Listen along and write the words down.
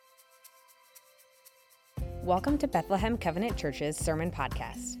Welcome to Bethlehem Covenant Church's Sermon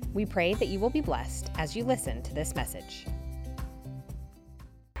Podcast. We pray that you will be blessed as you listen to this message.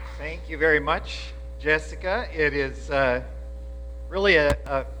 Thank you very much, Jessica. It is really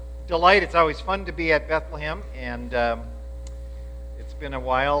a delight. It's always fun to be at Bethlehem, and it's been a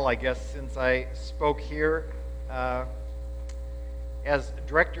while, I guess, since I spoke here as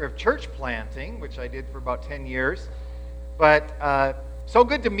Director of Church Planting, which I did for about 10 years. But so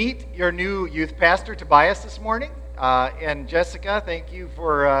good to meet your new youth pastor, Tobias, this morning. And Jessica, thank you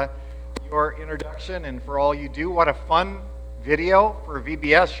for your introduction and for all you do. What a fun video for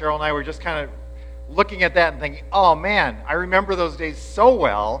VBS. Cheryl and I were just kind of looking at that and thinking, oh man, I remember those days so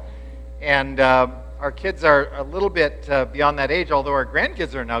well. And our kids are a little bit beyond that age, although our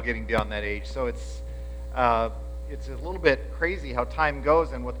grandkids are now getting beyond that age. So it's a little bit crazy how time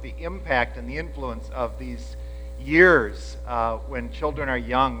goes and what the impact and the influence of these years when children are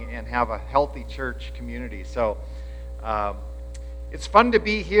young and have a healthy church community. So it's fun to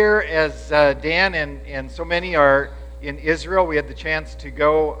be here as Dan and so many are in Israel. We had the chance to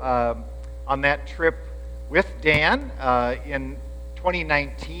go on that trip with Dan in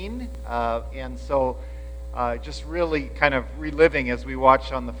 2019, and so just really kind of reliving as we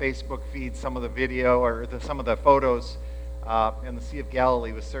watch on the Facebook feed some of the video or some of the photos, and the Sea of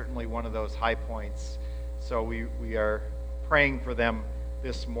Galilee was certainly one of those high points. So we are praying for them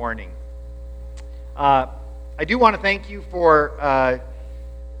this morning. I do want to thank you for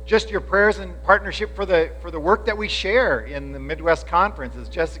just your prayers and partnership for the work that we share in the Midwest Conference. As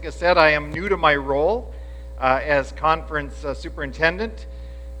Jessica said, I am new to my role as conference superintendent,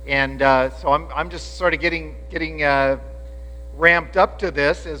 and so I'm just sort of getting ramped up to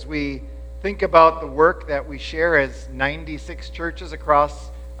this as we think about the work that we share as 96 churches across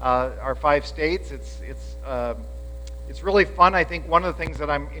our 5 states. It's really fun. I think one of the things that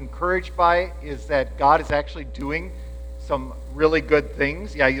I'm encouraged by is that God is actually doing some really good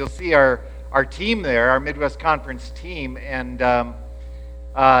things. Yeah, you'll see our team there, our Midwest Conference team, and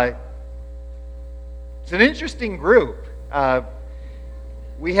it's an interesting group.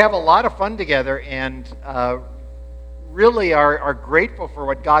 We have a lot of fun together and really are grateful for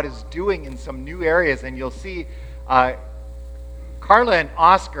what God is doing in some new areas, and you'll see Carla and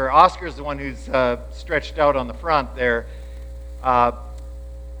Oscar. Oscar's the one who's stretched out on the front there.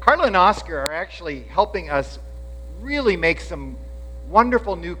 Carla and Oscar are actually helping us really make some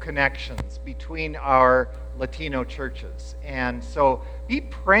wonderful new connections between our Latino churches. And so be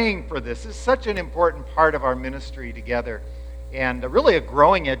praying for this. This is such an important part of our ministry together and really a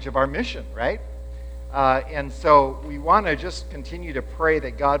growing edge of our mission, right? And so we want to just continue to pray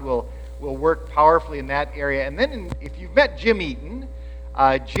that God will work powerfully in that area. And then if you've met Jim Eaton,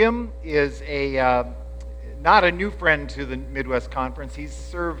 Jim is not a new friend to the Midwest Conference. He's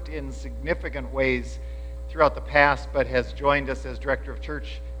served in significant ways throughout the past, but has joined us as director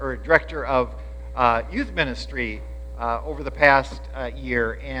of youth ministry over the past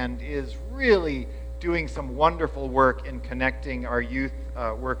year, and is really doing some wonderful work in connecting our youth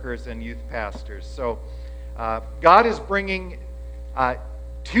workers and youth pastors. So God is bringing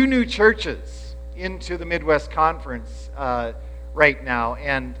 2 new churches into the Midwest Conference right now,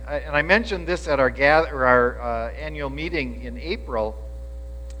 and I mentioned this at our annual meeting in April,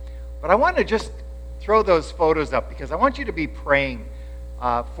 but I want to just throw those photos up because I want you to be praying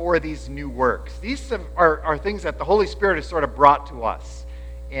for these new works. These are things that the Holy Spirit has sort of brought to us,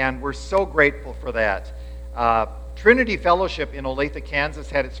 and we're so grateful for that. Trinity Fellowship in Olathe, Kansas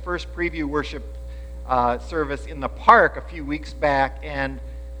had its first preview worship service in the park a few weeks back, and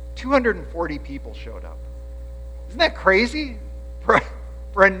 240 people showed up. Isn't that crazy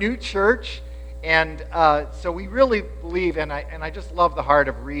for a new church? And so we really believe, and I just love the heart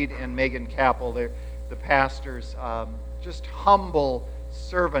of Reed and Megan Capel, the pastors, just humble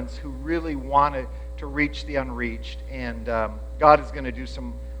servants who really wanted to reach the unreached. And God is going to do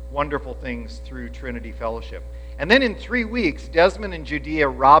some wonderful things through Trinity Fellowship. And then in 3 weeks, Desmond and Judea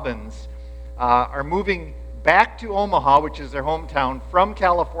Robbins are moving back to Omaha, which is their hometown, from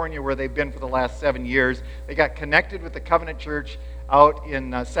California, where they've been for the last 7 years. They got connected with the Covenant Church out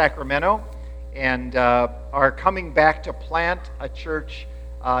in Sacramento, and are coming back to plant a church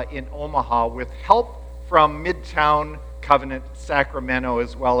in Omaha with help from Midtown Covenant Sacramento,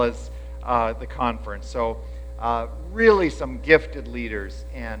 as well as the conference. So really some gifted leaders,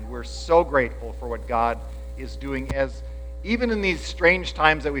 and we're so grateful for what God is doing, as even in these strange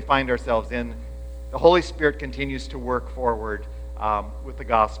times that we find ourselves in, the Holy Spirit continues to work forward with the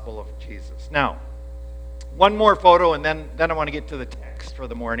gospel of Jesus. Now, one more photo, and then I want to get to the text for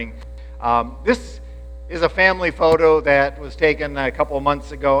the morning. This is a family photo that was taken a couple of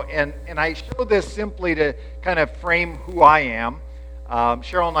months ago, and I show this simply to kind of frame who I am.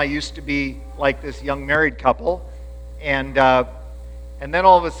 Cheryl and I used to be like this young married couple, and then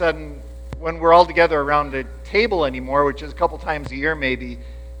all of a sudden, when we're all together around a table anymore, which is a couple times a year maybe,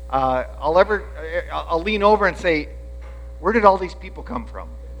 I'll lean over and say, "Where did all these people come from?"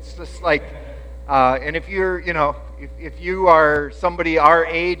 It's just like, and if if you are somebody our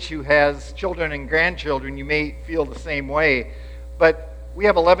age who has children and grandchildren, you may feel the same way. But we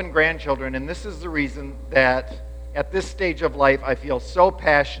have 11 grandchildren, and this is the reason that at this stage of life, I feel so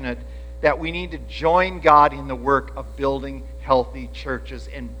passionate that we need to join God in the work of building healthy churches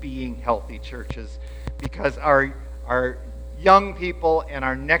and being healthy churches, because our young people and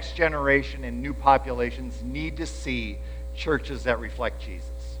our next generation and new populations need to see churches that reflect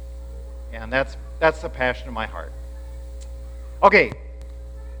Jesus. And that's the passion of my heart. Okay,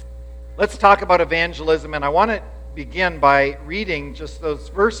 let's talk about evangelism, and I want to begin by reading just those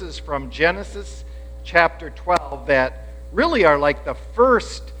verses from Genesis chapter 12 that really are like the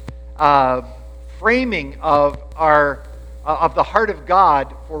first framing of the heart of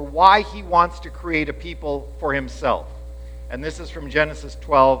God for why he wants to create a people for himself. And this is from Genesis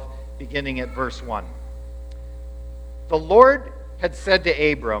 12, beginning at verse 1. The Lord had said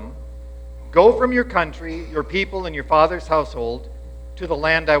to Abram, "Go from your country, your people, and your father's household to the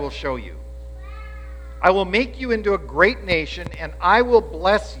land I will show you. I will make you into a great nation, and I will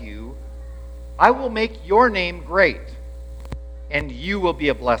bless you. I will make your name great, and you will be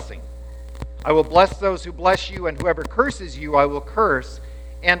a blessing. I will bless those who bless you, and whoever curses you I will curse,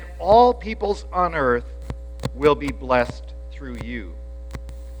 and all peoples on earth will be blessed through you."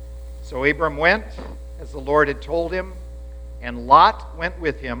 So Abram went, as the Lord had told him, and Lot went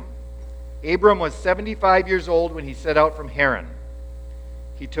with him. Abram was 75 years old when he set out from Haran.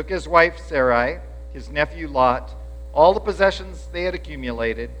 He took his wife Sarai, his nephew Lot, all the possessions they had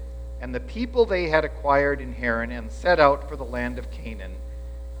accumulated, and the people they had acquired in Haran, and set out for the land of Canaan,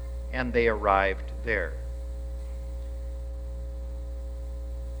 and they arrived there.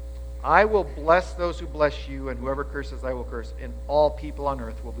 I will bless those who bless you, and whoever curses I will curse, and all people on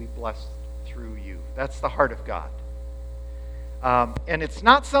earth will be blessed through you. That's the heart of God. And it's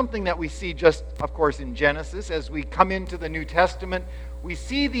not something that we see just, of course, in Genesis. As we come into the New Testament, we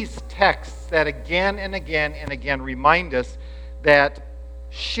see these texts that again and again and again remind us that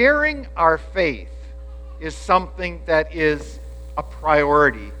sharing our faith is something that is a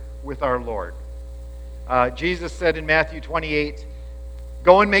priority with our Lord. Jesus said in Matthew 28,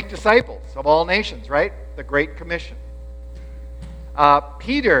 "Go and make disciples of all nations," right? The Great Commission.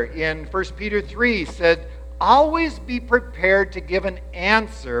 Peter in 1 Peter 3 said, "Always be prepared to give an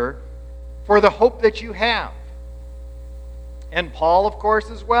answer for the hope that you have." And Paul, of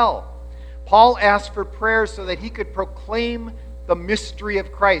course, as well. Paul asked for prayer so that he could proclaim the mystery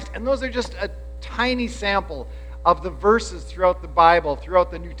of Christ. And those are just a tiny sample of the verses throughout the Bible,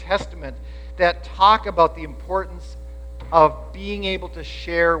 throughout the New Testament, that talk about the importance of being able to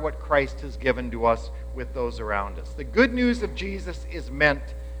share what Christ has given to us with those around us. The good news of Jesus is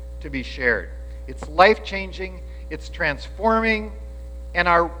meant to be shared. It's life-changing, it's transforming, and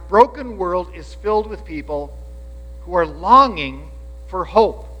our broken world is filled with people who are longing for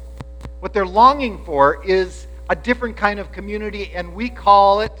hope. What they're longing for is a different kind of community, and we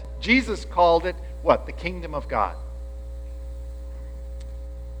call it, Jesus called it, what? The kingdom of God.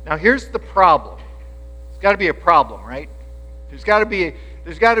 Now here's the problem. There's got to be a problem, right? There's got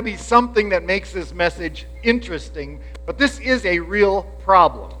to be something that makes this message interesting, but this is a real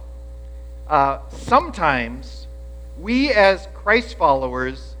problem. Sometimes we as Christ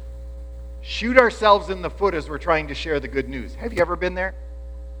followers shoot ourselves in the foot as we're trying to share the good news. Have you ever been there?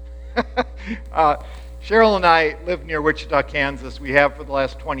 Cheryl and I live near Wichita, Kansas. We have for the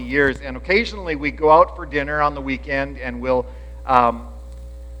last 20 years, and occasionally we go out for dinner on the weekend, and we'll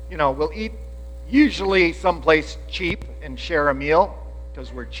eat usually someplace cheap and share a meal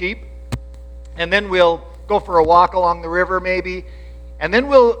because we're cheap. And then we'll go for a walk along the river maybe, and then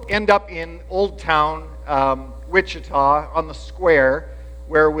we'll end up in Old Town, Wichita, on the square,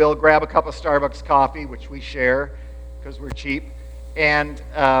 where we'll grab a cup of Starbucks coffee, which we share because we're cheap, and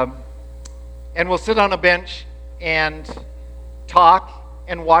we'll sit on a bench and talk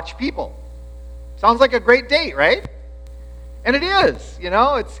and watch people. Sounds like a great date, right? And it is.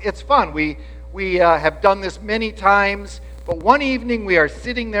 It's fun. We have done this many times, but one evening we are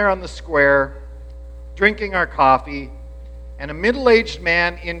sitting there on the square, drinking our coffee, and a middle-aged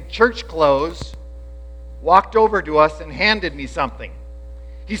man in church clothes walked over to us and handed me something.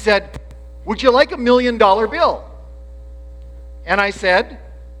 He said, "Would you like $1 million bill?" And I said,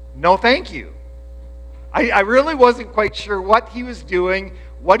 "No, thank you." I really wasn't quite sure what he was doing,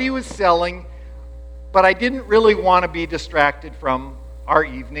 what he was selling, but I didn't really want to be distracted from our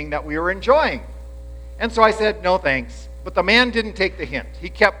evening that we were enjoying. And so I said, no thanks. But the man didn't take the hint. He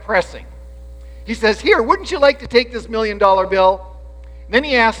kept pressing. He says, here, wouldn't you like to take this $1 million bill? And then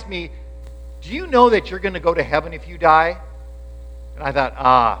he asked me, do you know that you're going to go to heaven if you die? And I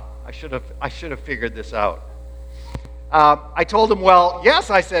thought, I should have figured this out. I told him, well, yes.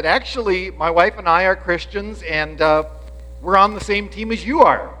 I said, actually, my wife and I are Christians, and we're on the same team as you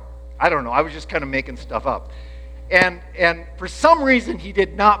are. I don't know. I was just kind of making stuff up. And for some reason, he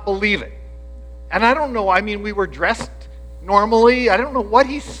did not believe it. And I don't know. I mean, we were dressed normally. I don't know what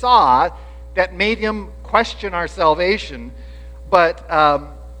he saw that made him question our salvation, but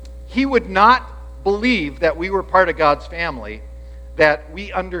he would not believe that we were part of God's family, that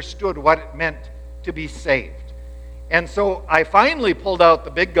we understood what it meant to be saved. And so I finally pulled out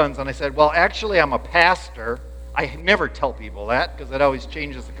the big guns and I said, well, actually, I'm a pastor. I never tell people that because it always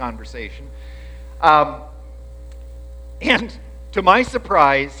changes the conversation. And to my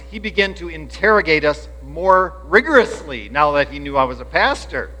surprise, he began to interrogate us more rigorously now that he knew I was a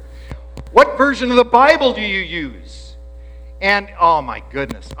pastor. What version of the Bible do you use? And oh my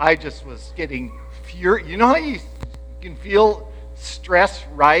goodness, I just was getting furious. You know how you can feel stress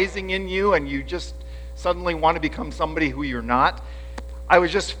rising in you and you just suddenly want to become somebody who you're not? I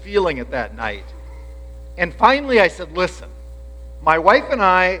was just feeling it that night. And finally I said, listen, my wife and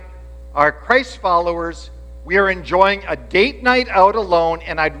I are Christ followers. We are enjoying a date night out alone,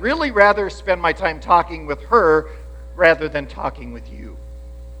 and I'd really rather spend my time talking with her rather than talking with you.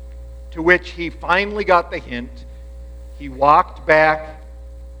 To which he finally got the hint. He walked back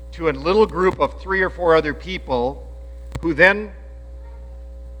to a little group of 3 or 4 other people who then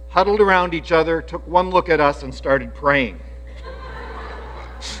huddled around each other, took one look at us, and started praying.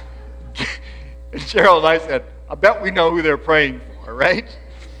 And Cheryl and I said, I bet we know who they're praying for, right?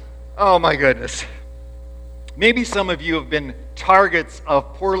 Oh my goodness. Maybe some of you have been targets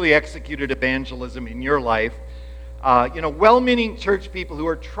of poorly executed evangelism in your life. Well-meaning church people who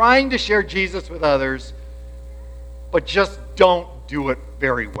are trying to share Jesus with others, but just don't do it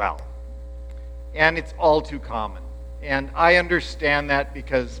very well. And it's all too common. And I understand that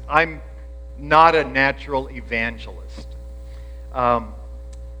because I'm not a natural evangelist. Our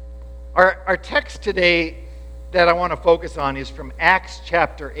text today that I want to focus on is from Acts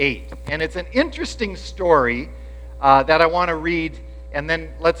chapter 8. And it's an interesting story that I want to read, and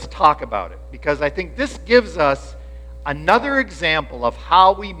then let's talk about it. Because I think this gives us another example of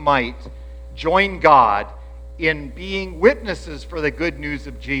how we might join God in being witnesses for the good news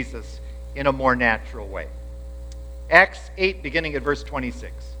of Jesus in a more natural way. Acts 8, beginning at verse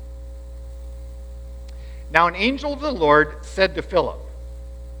 26. Now an angel of the Lord said to Philip,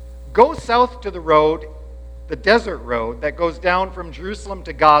 go south to the desert road that goes down from Jerusalem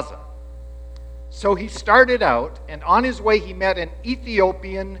to Gaza. So he started out, and on his way he met an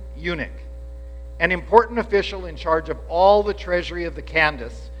Ethiopian eunuch, an important official in charge of all the treasury of the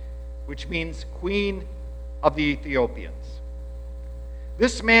Candace, which means Queen of the Ethiopians.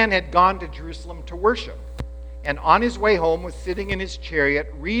 This man had gone to Jerusalem to worship, and on his way home was sitting in his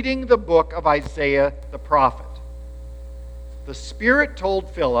chariot reading the book of Isaiah the prophet. The Spirit told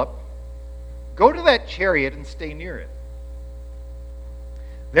Philip, go to that chariot and stay near it.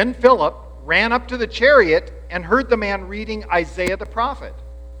 Then Philip ran up to the chariot and heard the man reading Isaiah the prophet.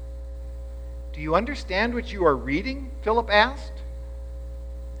 Do you understand what you are reading? Philip asked.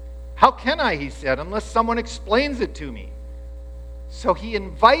 How can I, he said, unless someone explains it to me? So he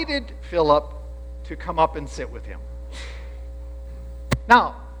invited Philip to come up and sit with him.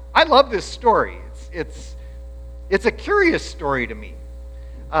 Now, I love this story. It's a curious story to me.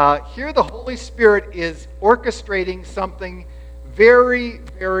 Here the Holy Spirit is orchestrating something very,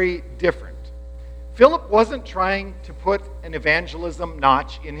 very different. Philip wasn't trying to put an evangelism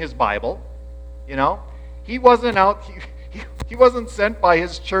notch in his Bible. You know, he wasn't out. He wasn't sent by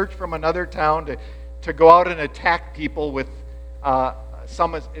his church from another town to go out and attack people with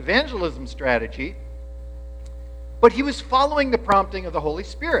some evangelism strategy. But he was following the prompting of the Holy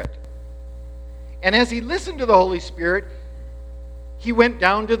Spirit. And as he listened to the Holy Spirit, he went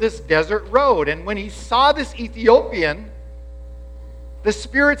down to this desert road. And when he saw this Ethiopian, the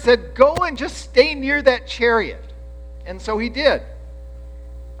Spirit said, go and just stay near that chariot. And so he did.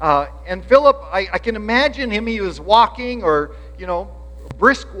 And Philip, I can imagine him, he was walking or, a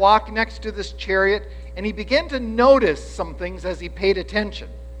brisk walk next to this chariot, and he began to notice some things as he paid attention.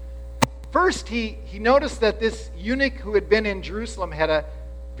 First, he noticed that this eunuch who had been in Jerusalem had a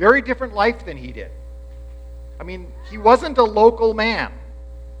very different life than he did. I mean, he wasn't a local man.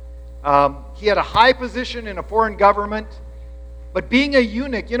 He had a high position in a foreign government. But being a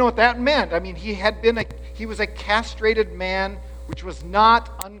eunuch, you know what that meant? I mean, he was a castrated man, which was not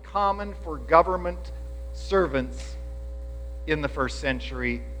uncommon for government servants in the first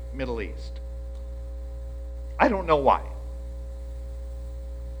century Middle East. I don't know why.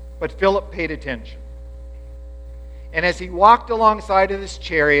 But Philip paid attention. And as he walked alongside of this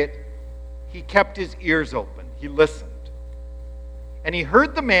chariot, he kept his ears open. He listened. And he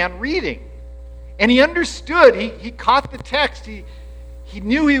heard the man reading. And he understood. He caught the text. He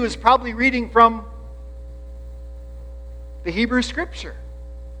knew he was probably reading from the Hebrew Scripture.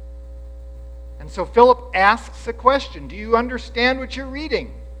 And so Philip asks a question. Do you understand what you're reading?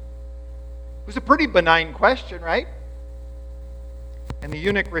 It was a pretty benign question, right? And the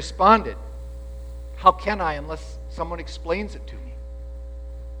eunuch responded, how can I unless someone explains it to me?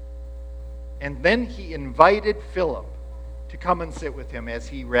 And then he invited Philip to come and sit with him as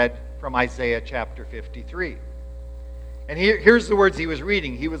he read from Isaiah chapter 53. And here's the words he was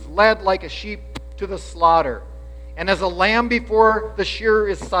reading. He was led like a sheep to the slaughter, and as a lamb before the shearer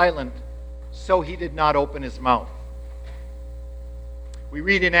is silent, so he did not open his mouth. We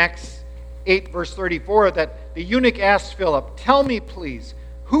read in Acts 8, verse 34, that the eunuch asked Philip, tell me, please,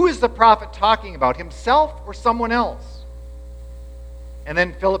 who is the prophet talking about, himself or someone else? And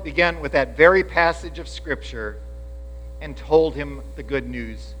then Philip began with that very passage of Scripture and told him the good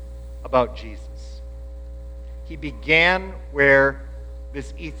news about Jesus. He began where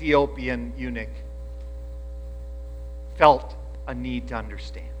this Ethiopian eunuch felt a need to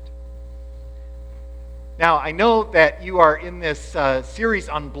understand. Now, I know that you are in this series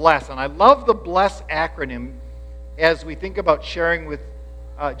on BLESS, and I love the BLESS acronym as we think about sharing with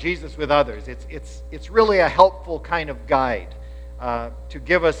Jesus with others. It's really a helpful kind of guide to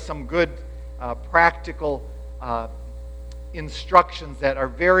give us some good practical instructions that are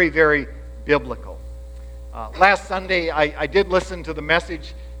very, very biblical. Last Sunday, I did listen to the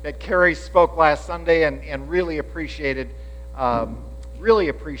message that Carrie spoke last Sunday and really appreciated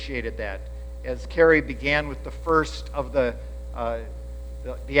that, as Carrie began with the first of the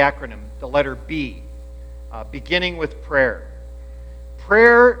acronym, the letter B, beginning with prayer.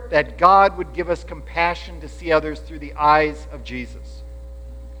 Prayer that God would give us compassion to see others through the eyes of Jesus.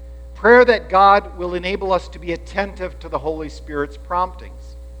 Prayer that God will enable us to be attentive to the Holy Spirit's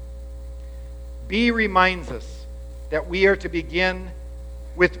promptings. B reminds us that we are to begin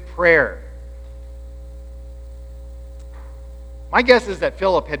with prayer. My guess is that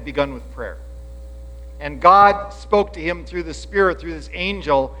Philip had begun with prayer. And God spoke to him through the Spirit, through this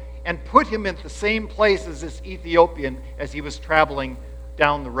angel, and put him in the same place as this Ethiopian as he was traveling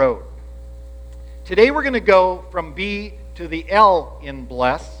down the road. Today we're going to go from B to the L in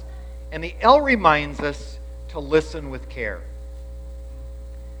bless, and the L reminds us to listen with care.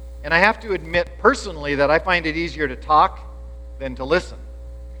 And I have to admit personally that I find it easier to talk than to listen.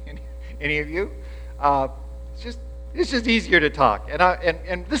 Any of you? It's just easier to talk.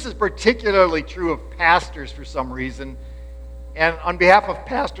 And this is particularly true of pastors for some reason. And on behalf of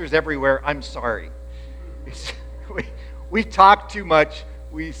pastors everywhere, I'm sorry. We talk too much.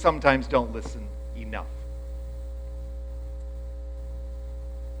 We sometimes don't listen enough.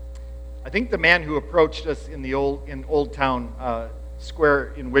 I think the man who approached us in Old Town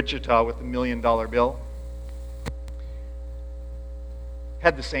Square in Wichita with the $1 million bill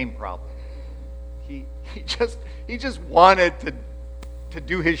had the same problem. He just wanted to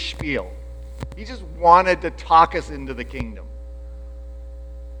do his spiel. He just wanted to talk us into the kingdom.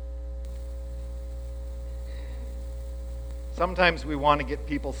 Sometimes we want to get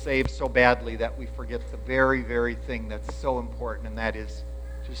people saved so badly that we forget the very, very thing that's so important, and that is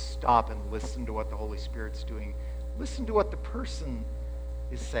just stop and listen to what the Holy Spirit's doing. Listen to what the person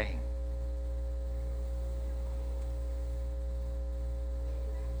is saying.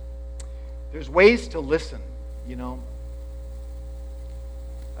 There's ways to listen, you know.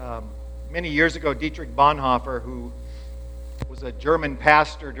 Many years ago, Dietrich Bonhoeffer, who was a German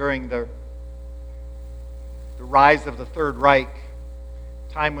pastor during the rise of the Third Reich,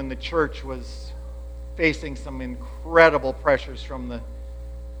 time when the church was facing some incredible pressures from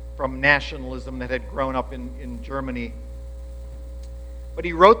nationalism that had grown up in Germany. But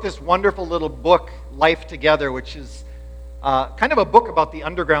he wrote this wonderful little book, Life Together, which is kind of a book about the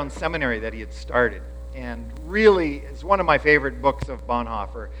underground seminary that he had started. And really is one of my favorite books of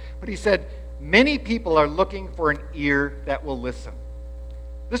Bonhoeffer. But he said, many people are looking for an ear that will listen.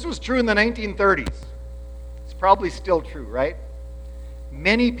 This was true in the 1930s. It's probably still true, right?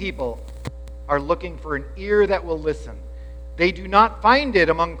 Many people are looking for an ear that will listen. They do not find it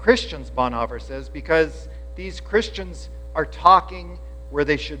among Christians, Bonhoeffer says, because these Christians are talking where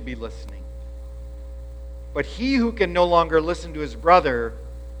they should be listening. But he who can no longer listen to his brother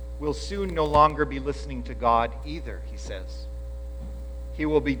will soon no longer be listening to God either, he says. He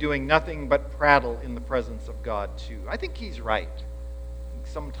will be doing nothing but prattle in the presence of God too. I think he's right. I think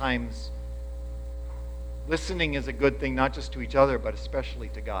sometimes listening is a good thing, not just to each other, but especially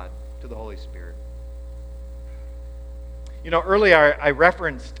to God, to the Holy Spirit. You know, earlier I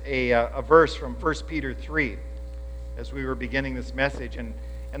referenced a verse from 1 Peter 3 as we were beginning this message. And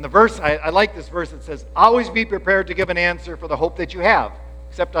the verse, I like this verse. It says, always be prepared to give an answer for the hope that you have.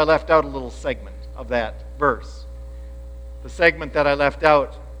 Except I left out a little segment of that verse. The segment that I left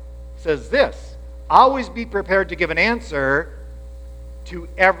out says this: always be prepared to give an answer to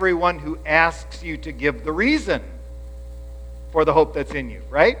everyone who asks you to give the reason for the hope that's in you,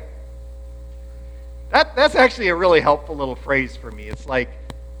 right? That's actually a really helpful little phrase for me. It's like,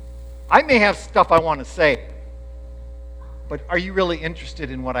 I may have stuff I want to say, but are you really interested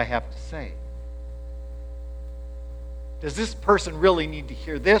in what I have to say? Does this person really need to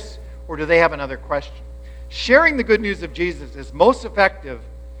hear this, or do they have another question? Sharing the good news of Jesus is most effective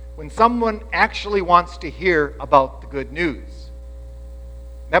when someone actually wants to hear about the good news.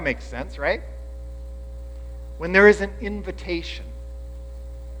 That makes sense, right? When there is an invitation.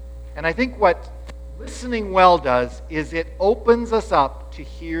 And I think what listening well does is it opens us up to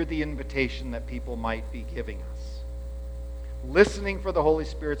hear the invitation that people might be giving us. Listening for the Holy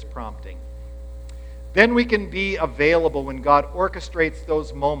Spirit's prompting. Then we can be available when God orchestrates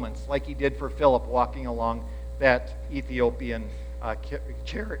those moments, like he did for Philip walking along that Ethiopian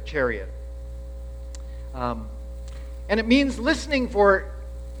chariot. And it means listening for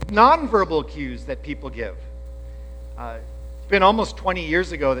nonverbal cues that people give. It's been almost 20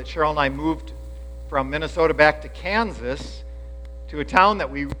 years ago that Cheryl and I moved from Minnesota back to Kansas, to a town that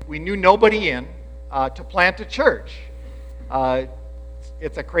we knew nobody in, to plant a church.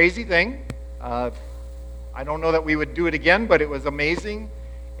 It's a crazy thing. I don't know that we would do it again, but it was amazing,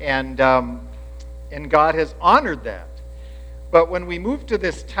 and God has honored that. But when we moved to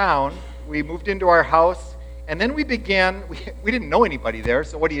this town, we moved into our house, and then we didn't know anybody there,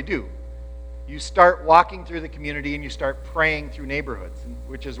 so what do? You start walking through the community and you start praying through neighborhoods,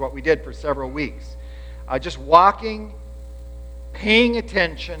 which is what we did for several weeks. Just walking, paying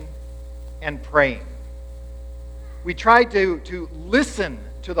attention, and praying. We tried to listen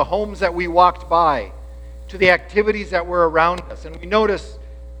to the homes that we walked by, to the activities that were around us. And we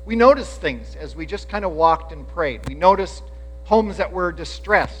noticed things as we just kind of walked and prayed. We noticed homes that were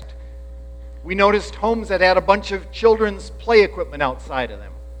distressed. We noticed homes that had a bunch of children's play equipment outside of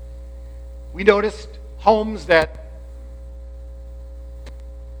them. We noticed homes that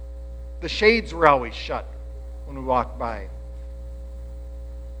the shades were always shut when we walked by.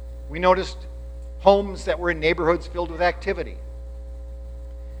 We noticed homes that were in neighborhoods filled with activity.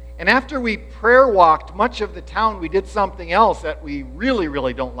 And after we prayer walked much of the town, we did something else that we really,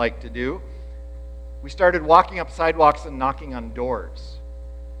 really don't like to do. We started walking up sidewalks and knocking on doors.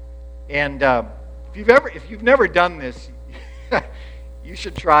 And if you've never done this, you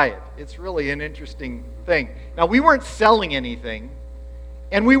should try it. It's really an interesting thing. Now, we weren't selling anything,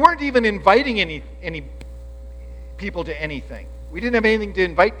 and we weren't even inviting any people to anything. We didn't have anything to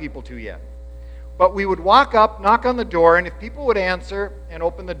invite people to yet. But we would walk up, knock on the door, and if people would answer and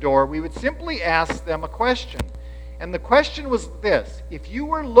open the door, we would simply ask them a question. And the question was this: if you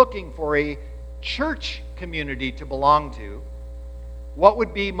were looking for a church community to belong to, what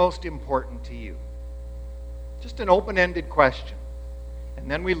would be most important to you? Just an open-ended question.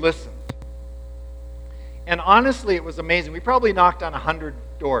 And then we listened. And honestly, it was amazing. We probably knocked on 100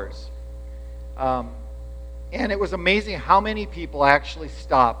 doors. And it was amazing how many people actually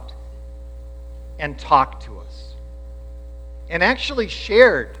stopped and talked to us and actually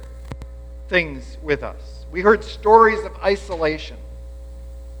shared things with us. We heard stories of isolation.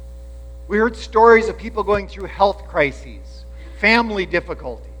 We heard stories of people going through health crises, family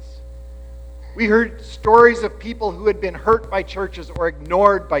difficulties. We heard stories of people who had been hurt by churches or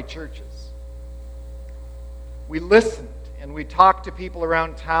ignored by churches. We listened and we talked to people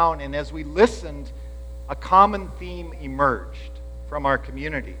around town, and as we listened, a common theme emerged from our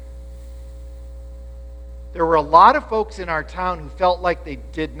community. There were a lot of folks in our town who felt like they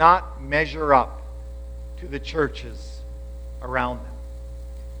did not measure up to the churches around them.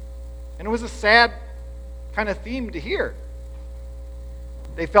 And it was a sad kind of theme to hear.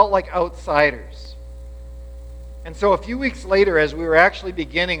 They felt like outsiders. And so a few weeks later, as we were actually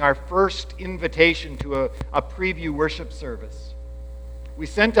beginning our first invitation to a preview worship service, we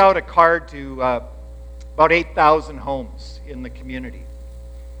sent out a card to about 8,000 homes in the community.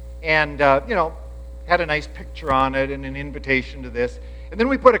 And, had a nice picture on it and an invitation to this. And then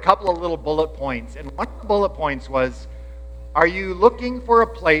we put a couple of little bullet points. And one of the bullet points was, are you looking for a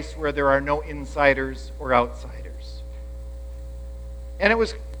place where there are no insiders or outsiders? And it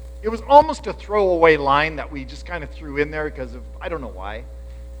was almost a throwaway line that we just kind of threw in there because of, I don't know why.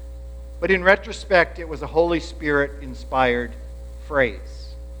 But in retrospect, it was a Holy Spirit-inspired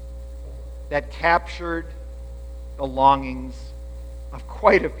phrase that captured the longings of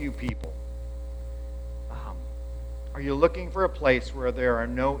quite a few people. Are you looking for a place where there are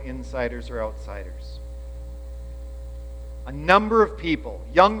no insiders or outsiders? A number of people,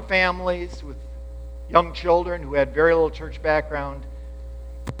 young families with young children who had very little church background,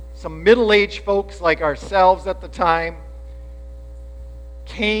 some middle-aged folks like ourselves at the time,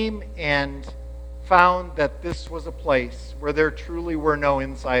 came and found that this was a place where there truly were no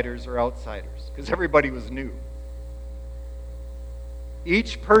insiders or outsiders, because everybody was new.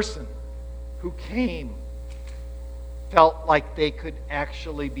 Each person who came felt like they could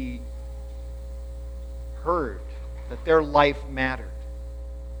actually be heard, that their life mattered.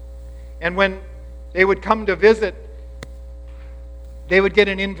 And when they would come to visit, they would get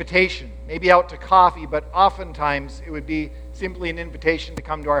an invitation, maybe out to coffee, but oftentimes it would be simply an invitation to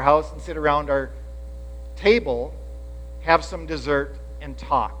come to our house and sit around our table, have some dessert, and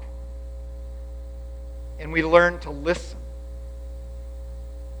talk. And we learned to listen.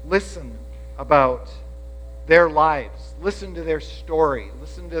 Listen about their lives. Listen to their story.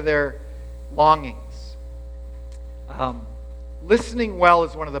 Listen to their longings. Listening well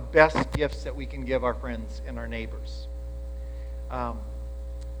is one of the best gifts that we can give our friends and our neighbors.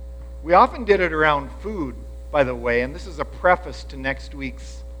 We often did it around food, by the way, and this is a preface to next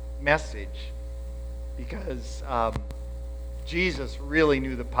week's message, because Jesus really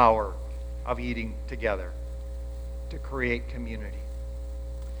knew the power of eating together to create community.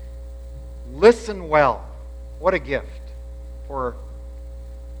 Listen well. What a gift for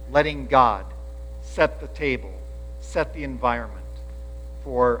letting God set the table, set the environment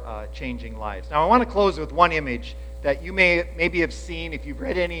for changing lives. Now, I want to close with one image that you maybe have seen if you've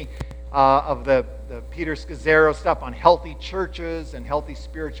read any of the Peter Scazzaro stuff on healthy churches and healthy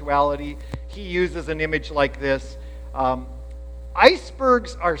spirituality. He uses an image like this.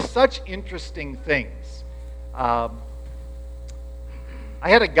 Icebergs are such interesting things. I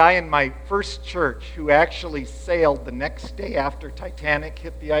had a guy in my first church who actually sailed the next day after Titanic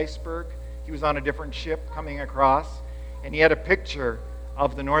hit the iceberg. He was on a different ship coming across, and he had a picture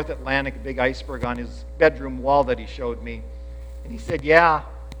of the North Atlantic big iceberg on his bedroom wall that he showed me. And he said, yeah,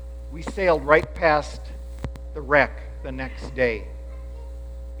 we sailed right past the wreck the next day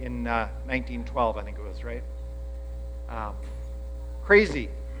in 1912, I think it was, right? Crazy.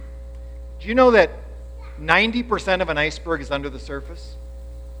 Do you know that 90% of an iceberg is under the surface?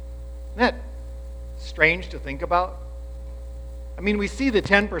 Isn't that strange to think about? I mean, we see the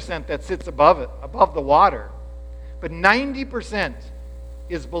 10% that sits above it, above the water, but 90%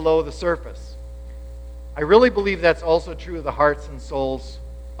 is below the surface. I really believe that's also true of the hearts and souls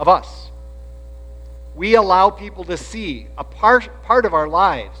of us. We allow people to see a part of our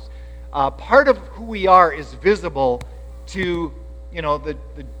lives. Part of who we are is visible to,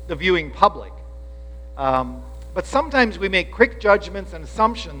 the viewing public. But sometimes we make quick judgments and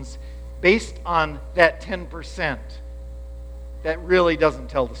assumptions based on that 10% that really doesn't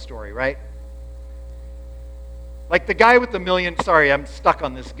tell the story, right? Like the guy with the I'm stuck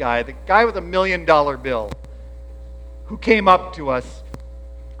on this guy. The guy with $1 million bill who came up to us.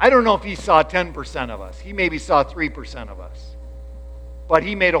 I don't know if he saw 10% of us. He maybe saw 3% of us. But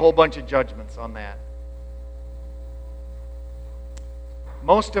he made a whole bunch of judgments on that.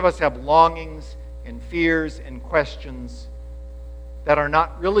 Most of us have longings and fears and questions that are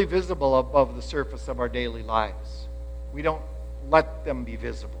not really visible above the surface of our daily lives. We don't let them be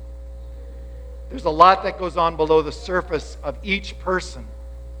visible. There's a lot that goes on below the surface of each person.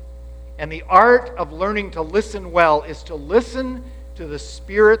 And the art of learning to listen well is to listen to the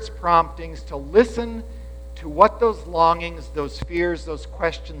Spirit's promptings, to listen to what those longings, those fears, those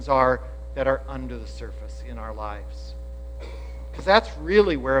questions are that are under the surface in our lives. Because that's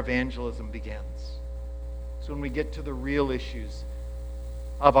really where evangelism begins. It's when we get to the real issues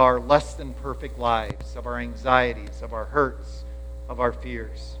of our less than perfect lives, of our anxieties, of our hurts, of our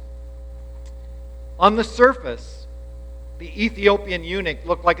fears. On the surface, the Ethiopian eunuch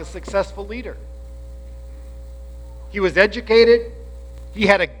looked like a successful leader. He was educated, he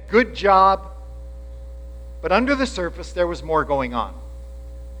had a good job, but under the surface there was more going on.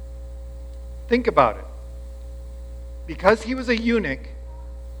 Think about it. Because he was a eunuch,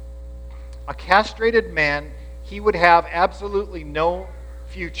 a castrated man, he would have absolutely no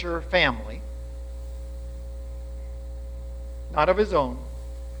future family. not of his own.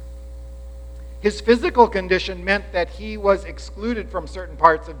 His physical condition meant that he was excluded from certain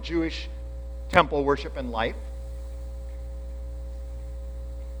parts of Jewish temple worship and life.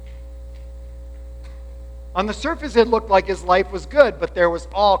 On the surface, it looked like his life was good, but there was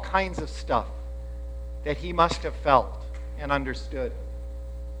all kinds of stuff that he must have felt and understood,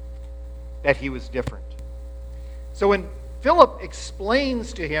 that he was different. So when Philip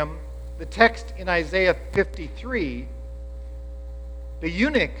explains to him the text in Isaiah 53, the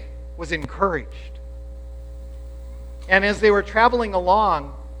eunuch was encouraged. And as they were traveling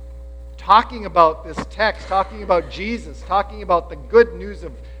along, talking about this text, talking about Jesus, talking about the good news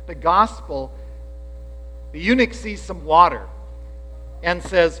of the gospel, the eunuch sees some water and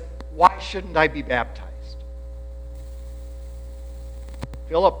says, "Why shouldn't I be baptized?"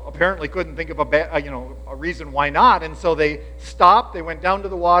 Philip apparently couldn't think of a reason why not, and so they stopped, they went down to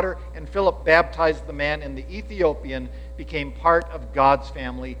the water, and Philip baptized the man, and the Ethiopian became part of God's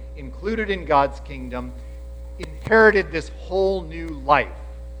family, included in God's kingdom, inherited this whole new life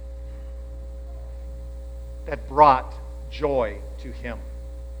that brought joy to him.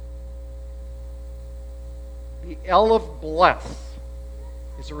 The L of bless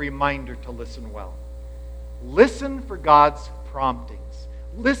is a reminder to listen well. Listen for God's promptings.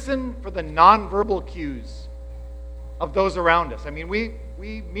 Listen for the nonverbal cues of those around us. I mean, we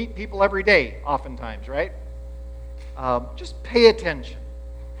meet people every day, oftentimes, right? Just pay attention.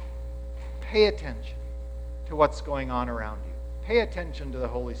 Pay attention to what's going on around you. Pay attention to the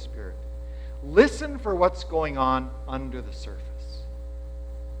Holy Spirit. Listen for what's going on under the surface.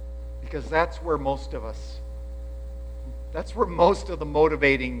 Because that's where most of the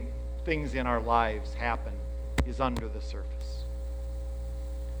motivating things in our lives happen, is under the surface.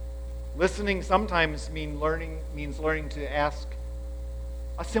 Listening sometimes means learning to ask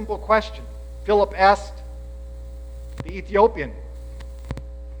a simple question. Philip asked the Ethiopian,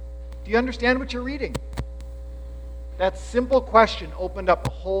 "Do you understand what you're reading?" That simple question opened up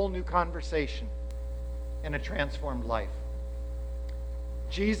a whole new conversation and a transformed life.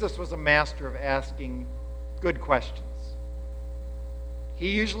 Jesus was a master of asking good questions.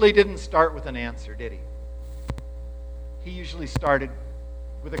 He usually didn't start with an answer, did he? He usually started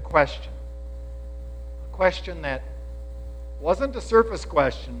with a question. A question that wasn't a surface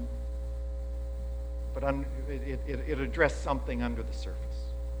question, but it addressed something under the surface.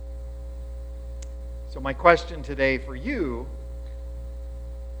 So my question today for you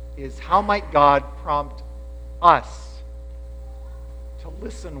is, how might God prompt us to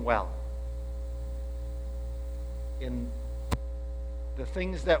listen well in the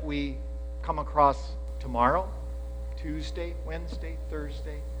things that we come across tomorrow, Tuesday, Wednesday,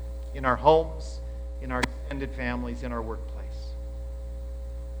 Thursday, in our homes, in our extended families, in our workplace?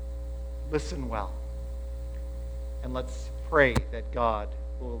 Listen well. And let's pray that God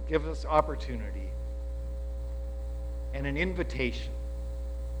will give us opportunity and an invitation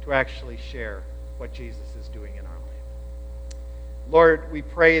to actually share what Jesus is doing in our life. Lord, we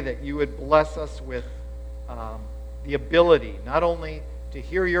pray that you would bless us with the ability not only to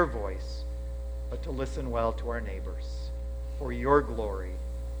hear your voice, but to listen well to our neighbors for your glory.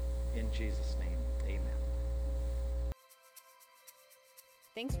 In Jesus' name, amen.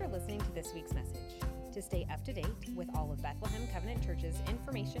 Thanks for listening to this week's message. To stay up to date with all of Bethlehem Covenant Church's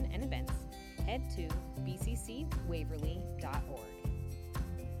information and events, head to bccwaverly.org.